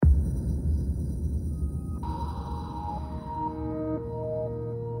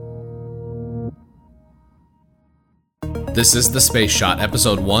This is The Space Shot,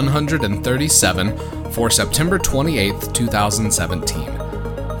 episode 137 for September 28th,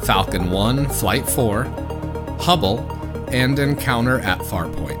 2017. Falcon 1, Flight 4, Hubble, and Encounter at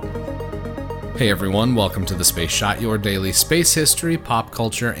Farpoint. Hey everyone, welcome to The Space Shot, your daily space history, pop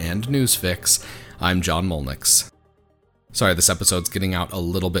culture, and news fix. I'm John Molnix. Sorry, this episode's getting out a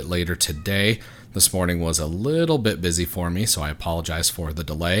little bit later today. This morning was a little bit busy for me, so I apologize for the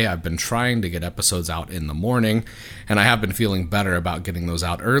delay. I've been trying to get episodes out in the morning, and I have been feeling better about getting those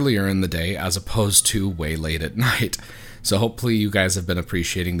out earlier in the day as opposed to way late at night. So hopefully you guys have been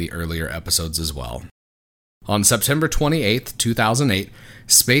appreciating the earlier episodes as well. On September 28, 2008,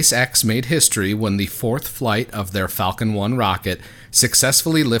 SpaceX made history when the fourth flight of their Falcon 1 rocket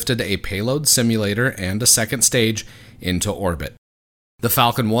successfully lifted a payload simulator and a second stage into orbit. The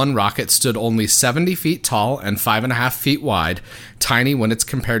Falcon 1 rocket stood only 70 feet tall and 5.5 feet wide, tiny when it's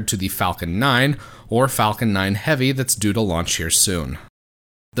compared to the Falcon 9 or Falcon 9 Heavy that's due to launch here soon.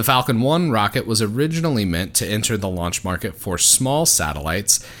 The Falcon 1 rocket was originally meant to enter the launch market for small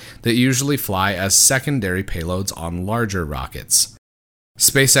satellites that usually fly as secondary payloads on larger rockets.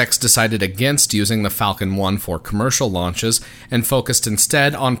 SpaceX decided against using the Falcon 1 for commercial launches and focused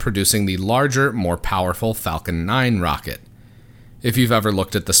instead on producing the larger, more powerful Falcon 9 rocket. If you've ever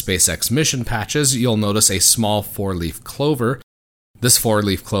looked at the SpaceX mission patches, you'll notice a small four-leaf clover. This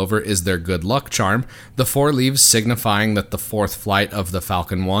four-leaf clover is their good luck charm, the four leaves signifying that the fourth flight of the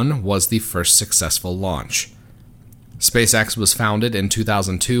Falcon 1 was the first successful launch. SpaceX was founded in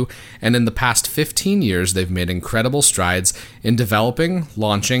 2002, and in the past 15 years they've made incredible strides in developing,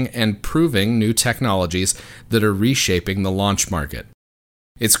 launching, and proving new technologies that are reshaping the launch market.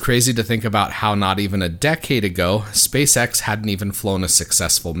 It's crazy to think about how not even a decade ago, SpaceX hadn't even flown a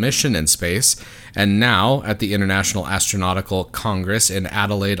successful mission in space, and now, at the International Astronautical Congress in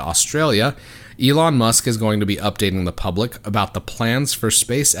Adelaide, Australia, Elon Musk is going to be updating the public about the plans for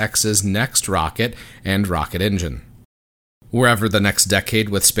SpaceX's next rocket and rocket engine. Wherever the next decade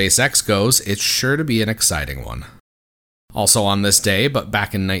with SpaceX goes, it's sure to be an exciting one. Also on this day, but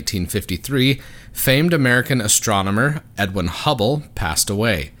back in 1953, famed American astronomer Edwin Hubble passed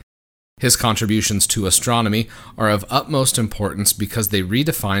away. His contributions to astronomy are of utmost importance because they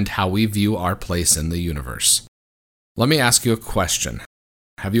redefined how we view our place in the universe. Let me ask you a question.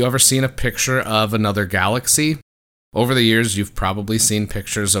 Have you ever seen a picture of another galaxy? Over the years, you've probably seen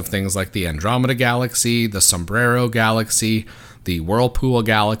pictures of things like the Andromeda Galaxy, the Sombrero Galaxy, the Whirlpool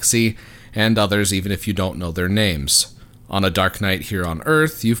Galaxy, and others even if you don't know their names. On a dark night here on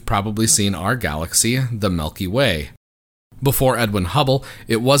Earth, you've probably seen our galaxy, the Milky Way. Before Edwin Hubble,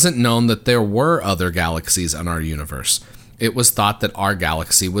 it wasn't known that there were other galaxies in our universe. It was thought that our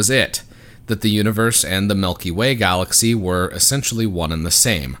galaxy was it, that the universe and the Milky Way galaxy were essentially one and the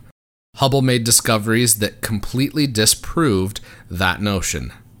same. Hubble made discoveries that completely disproved that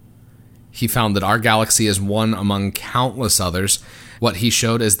notion. He found that our galaxy is one among countless others. What he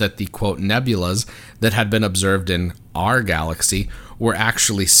showed is that the, quote, nebulas that had been observed in our galaxy were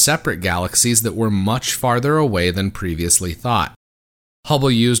actually separate galaxies that were much farther away than previously thought.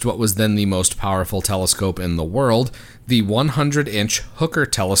 Hubble used what was then the most powerful telescope in the world, the 100-inch Hooker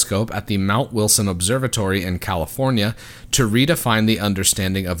telescope at the Mount Wilson Observatory in California, to redefine the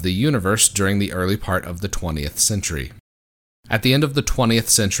understanding of the universe during the early part of the 20th century. At the end of the 20th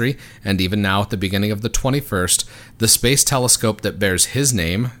century, and even now at the beginning of the 21st, the space telescope that bears his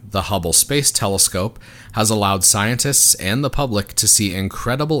name, the Hubble Space Telescope, has allowed scientists and the public to see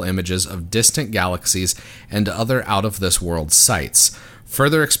incredible images of distant galaxies and other out-of-this-world sights,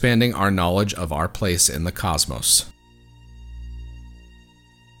 further expanding our knowledge of our place in the cosmos.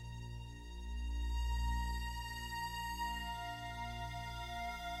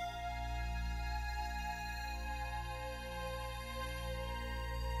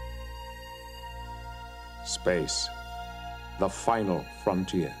 Space, the final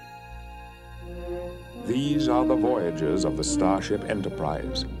frontier. These are the voyages of the Starship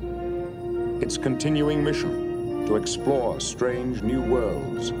Enterprise. Its continuing mission to explore strange new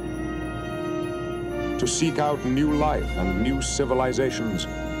worlds, to seek out new life and new civilizations,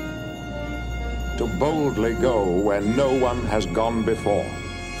 to boldly go where no one has gone before.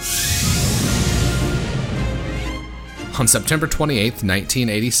 On September 28,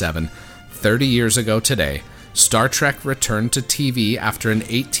 1987, 30 years ago today, Star Trek returned to TV after an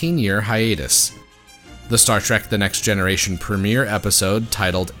 18-year hiatus. The Star Trek The Next Generation premiere episode,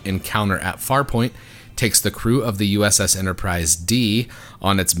 titled Encounter at Farpoint, takes the crew of the USS Enterprise D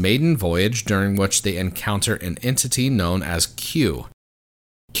on its maiden voyage, during which they encounter an entity known as Q.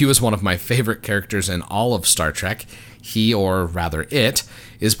 Q is one of my favorite characters in all of Star Trek. He, or rather it,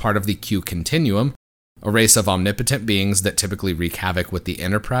 is part of the Q continuum, a race of omnipotent beings that typically wreak havoc with the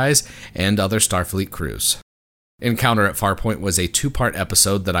Enterprise and other Starfleet crews. Encounter at Farpoint was a 2-part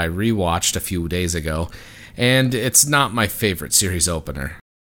episode that I rewatched a few days ago, and it's not my favorite series opener.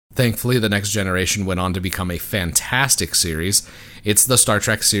 Thankfully, The Next Generation went on to become a fantastic series. It's the Star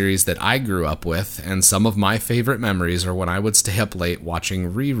Trek series that I grew up with, and some of my favorite memories are when I would stay up late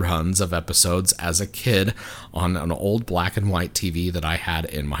watching reruns of episodes as a kid on an old black and white TV that I had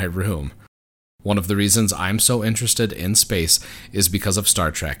in my room. One of the reasons I'm so interested in space is because of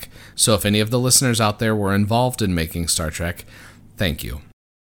Star Trek, so if any of the listeners out there were involved in making Star Trek, thank you.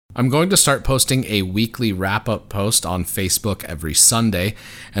 I'm going to start posting a weekly wrap-up post on Facebook every Sunday,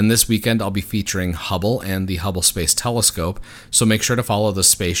 and this weekend I'll be featuring Hubble and the Hubble Space Telescope, so make sure to follow the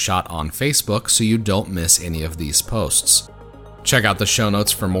Space Shot on Facebook so you don't miss any of these posts. Check out the show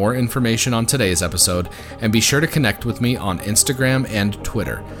notes for more information on today's episode, and be sure to connect with me on Instagram and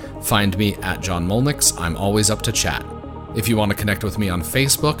Twitter. Find me at John Molnix. I'm always up to chat. If you want to connect with me on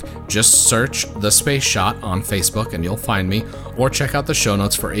Facebook, just search The Space Shot on Facebook and you'll find me, or check out the show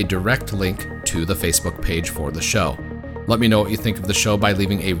notes for a direct link to the Facebook page for the show. Let me know what you think of the show by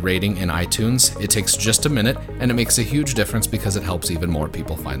leaving a rating in iTunes. It takes just a minute, and it makes a huge difference because it helps even more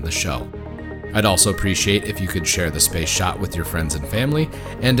people find the show. I'd also appreciate if you could share The Space Shot with your friends and family,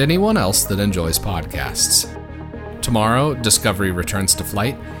 and anyone else that enjoys podcasts. Tomorrow, Discovery returns to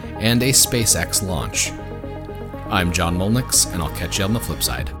flight, and a SpaceX launch. I'm John Molnix, and I'll catch you on the flip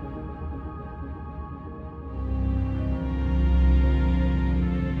side.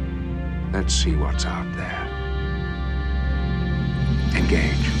 Let's see what's out there.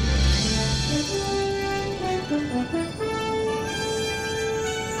 Engage.